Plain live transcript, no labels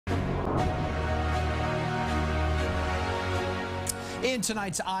In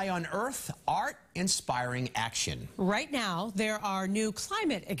tonight's Eye on Earth, art inspiring action. Right now, there are new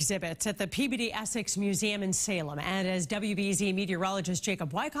climate exhibits at the Peabody Essex Museum in Salem. And as WBZ meteorologist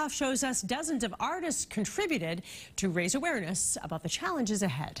Jacob Wycoff shows us, dozens of artists contributed to raise awareness about the challenges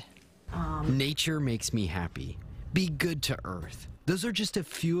ahead. Nature makes me happy. Be good to Earth. Those are just a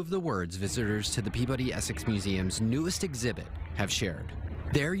few of the words visitors to the Peabody Essex Museum's newest exhibit have shared.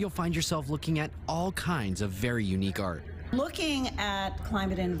 There you'll find yourself looking at all kinds of very unique art. Looking at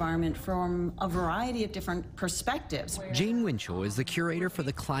climate and environment from a variety of different perspectives. Jane Winchell is the curator for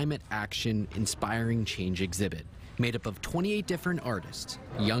the Climate Action Inspiring Change exhibit, made up of 28 different artists,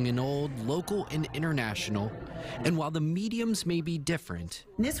 young and old, local and international. And while the mediums may be different,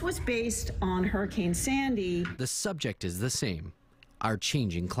 This was based on Hurricane Sandy. the subject is the same, our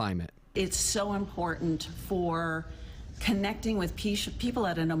changing climate. It's so important for connecting with people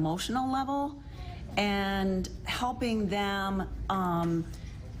at an emotional level and helping them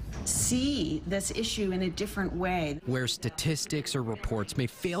see this issue in a different way. Where statistics or reports may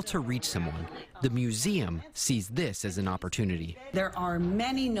fail to reach someone, the museum sees this as an opportunity. There are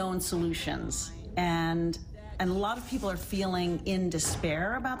many known solutions, and a lot of people are feeling in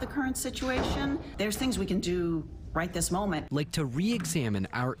despair about the current situation. There's things we can do right this moment. Like to re-examine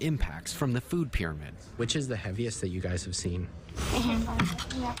our impacts from the food pyramid. Which is the heaviest that you guys have seen?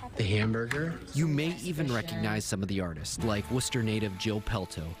 The hamburger? You may even recognize some of the artists, like Worcester native Jill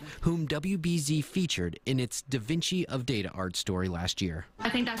Pelto, whom WBZ featured in its Da Vinci of Data art story last year. I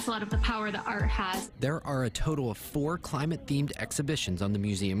think that's a lot of the power that art has. There are a total of 4 climate-themed exhibitions on the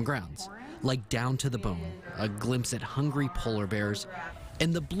museum grounds, like Down to the Bone, a glimpse at hungry polar bears,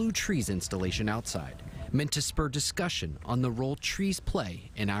 and the Blue Trees installation outside, meant to spur discussion on the role trees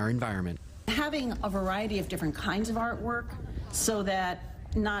play in our environment. Having a variety of different kinds of artwork so that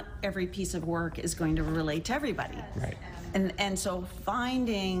not every piece of work is going to relate to everybody. Right. And so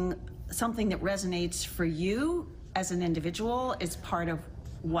finding something that resonates for you as an individual is part of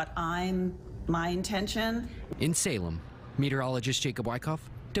my intention. In Salem, meteorologist Jacob Wycoff,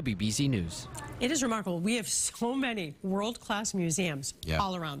 WBZ News. It is remarkable. We have so many world-class museums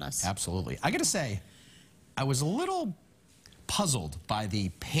all around us. Absolutely. I got to say, I was a little puzzled by the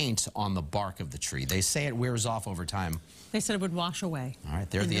paint on the bark of the tree. They say it wears off over time. They said it would wash away. All right,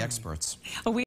 they're the experts.